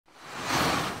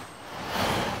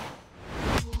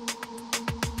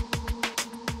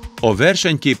A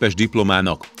versenyképes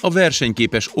diplomának a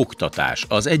versenyképes oktatás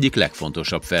az egyik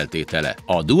legfontosabb feltétele.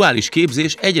 A duális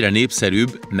képzés egyre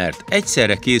népszerűbb, mert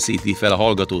egyszerre készíti fel a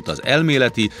hallgatót az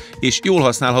elméleti és jól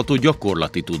használható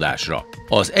gyakorlati tudásra.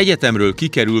 Az egyetemről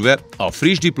kikerülve a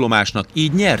friss diplomásnak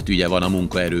így nyert ügye van a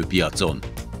munkaerőpiacon.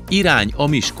 Irány a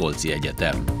Miskolci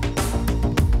Egyetem.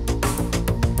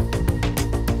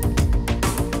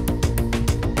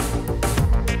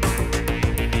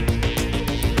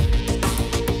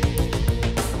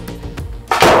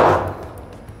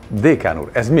 Dékán úr,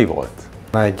 ez mi volt?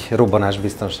 Egy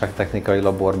robbanásbiztonságtechnikai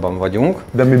laborban vagyunk.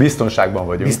 De mi biztonságban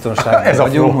vagyunk. Biztonságban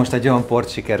vagyunk. Most egy olyan port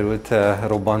sikerült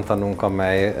robbantanunk,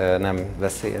 amely nem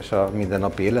veszélyes a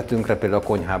mindennapi életünkre, például a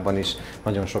konyhában is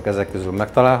nagyon sok ezek közül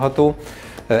megtalálható.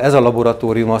 Ez a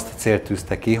laboratórium azt a célt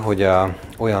tűzte ki, hogy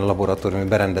olyan laboratóriumi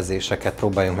berendezéseket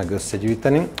próbáljunk meg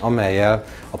összegyűjteni, amellyel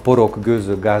a porok,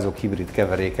 gőzök, gázok, hibrid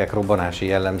keverékek robbanási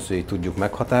jellemzőit tudjuk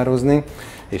meghatározni,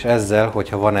 és ezzel,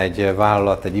 hogyha van egy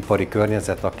vállalat, egy ipari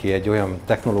környezet, aki egy olyan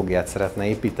technológiát szeretne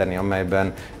építeni,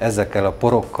 amelyben ezekkel a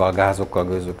porokkal, gázokkal,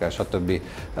 gőzökkel, stb.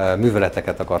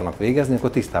 Műveleteket akarnak végezni, akkor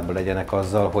tisztában legyenek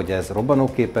azzal, hogy ez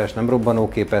robbanóképes, nem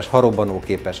robbanóképes, ha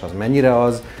robbanóképes,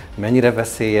 az, mennyire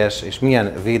veszélyes, és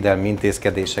milyen védelmi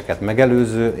intézkedéseket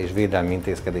megelőző és védelmi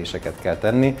intézkedéseket kell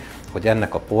tenni, hogy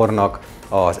ennek a pornak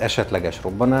az esetleges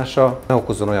robbanása ne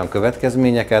okozzon olyan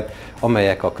következményeket,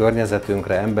 amelyek a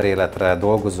környezetünkre, emberéletre,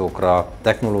 dolgozókra,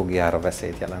 technológiára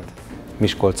veszélyt jelent.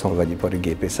 Miskolcon vegyipari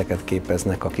gépészeket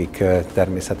képeznek, akik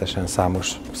természetesen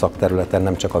számos szakterületen,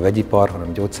 nem csak a vegyipar,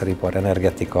 hanem gyógyszeripar,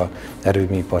 energetika,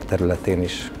 erőműipar területén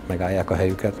is megállják a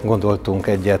helyüket. Gondoltunk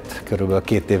egyet körülbelül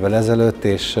 2 évvel ezelőtt,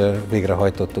 és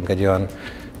végrehajtottunk egy olyan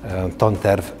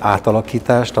tanterv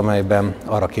átalakítást, amelyben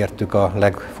arra kértük a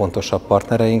legfontosabb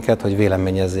partnereinket, hogy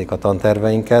véleményezzék a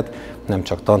tanterveinket, nem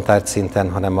csak tantárgy szinten,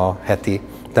 hanem a heti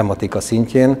tematika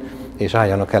szintjén, és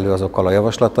álljanak elő azokkal a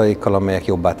javaslataikkal, amelyek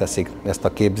jobbá teszik ezt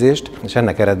a képzést. És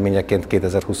ennek eredményeként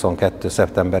 2022.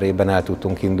 szeptemberében el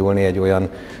tudtunk indulni egy olyan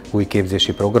új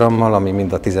képzési programmal, ami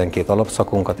mind a 12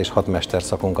 alapszakunkat és 6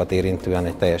 mesterszakunkat érintően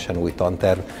egy teljesen új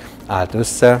tanterv állt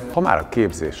össze. Ha már a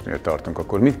képzésnél tartunk,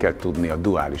 akkor mit kell tudni a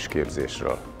duális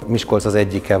képzésről? Miskolc az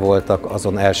egyike voltak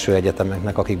azon első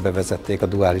egyetemeknek, akik bevezették a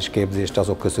duális képzést,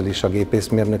 azok közül is a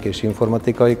gépészmérnök és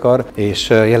informatikai kar, és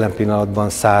jelen pillanatban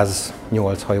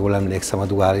 108, ha jól emlékszem, a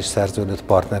duális szerződött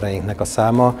partnereinknek a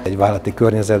száma. Egy vállalati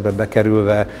környezetbe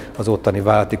bekerülve, az ottani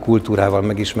vállalati kultúrával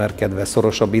megismerkedve,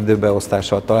 szorosabb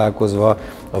időbeosztással találkozva,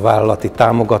 a vállalati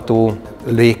támogató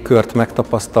légkört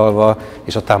megtapasztalva,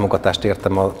 és a támogatást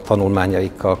értem a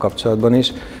tanulmányaikkal kapcsolatban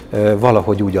is,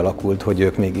 valahogy úgy alakult, hogy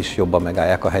ők mégis jobban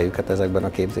megállják a helyüket ezekben a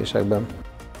képzésekben.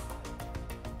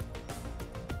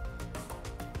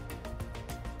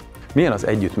 Milyen az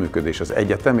együttműködés az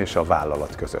egyetem és a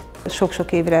vállalat között?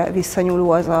 Sok-sok évre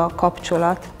visszanyúló az a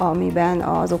kapcsolat, amiben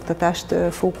az oktatást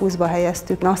fókuszba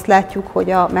helyeztük. Azt látjuk,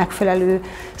 hogy a megfelelő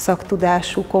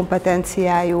szaktudású,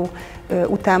 kompetenciájú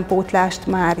utánpótlást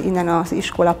már innen az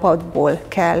iskolapadból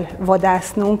kell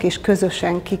vadásznunk és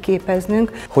közösen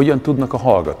kiképeznünk. Hogyan tudnak a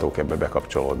hallgatók ebbe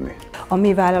bekapcsolódni? A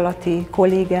mi vállalati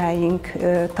kollégáink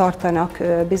tartanak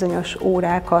bizonyos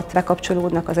órákat,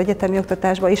 bekapcsolódnak az egyetemi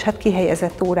oktatásba, és hát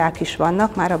kihelyezett órák is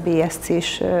vannak, már a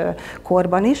BSC-s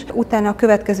korban is. Utána a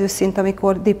következő szint,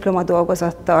 amikor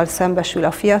diplomadolgozattal szembesül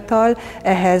a fiatal,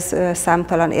 ehhez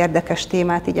számtalan érdekes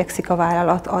témát igyekszik a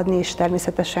vállalat adni, és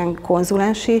természetesen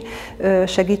konzulensi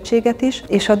segítséget is,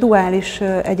 és a duális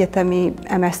egyetemi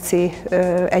MSc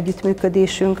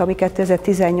együttműködésünk, ami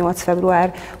 2018.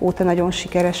 február óta nagyon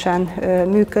sikeresen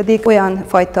működik. Olyan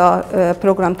fajta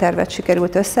programtervet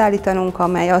sikerült összeállítanunk,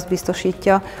 amely azt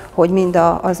biztosítja, hogy mind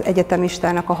az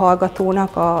egyetemistának, a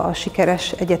hallgatónak a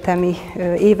sikeres egyetemi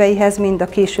éveihez, mind a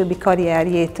későbbi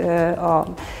karrierjét a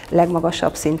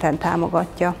legmagasabb szinten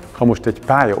támogatja. Ha most egy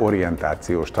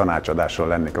pályaorientációs tanácsadásról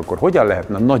lennék, akkor hogyan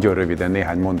lehetne nagyon röviden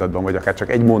néhány mondatban, vagy akár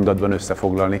csak egy mondatban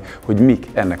összefoglalni, hogy mik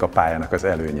ennek a pályának az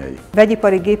előnyei?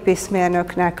 Vegyipari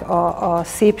gépészmérnöknek a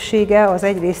szépsége az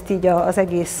egyrészt így az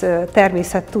egész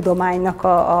természettudománynak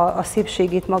a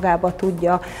szépségét magába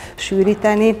tudja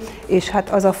sűríteni, és hát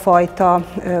az a fajta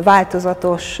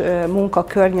változatos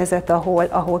munkakörnyezet,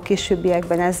 ahol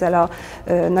későbbiekben ezzel a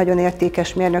nagyon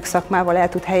értékes mérnök szakmával el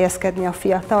tud helyezkedni a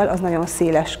fiatal, az nagyon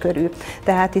széles körű.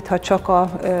 Tehát itt, ha csak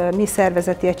a mi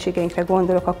szervezeti egységeinkre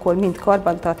gondolok, akkor mind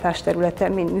karbantartás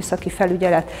területen, mind műszaki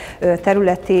felügyelet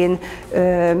területén,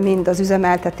 mind az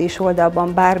üzemeltetés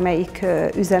oldalban, bármelyik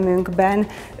üzemünkben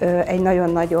egy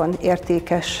nagyon-nagyon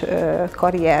értékes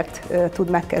karriert tud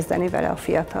megkezdeni vele a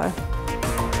fiatal.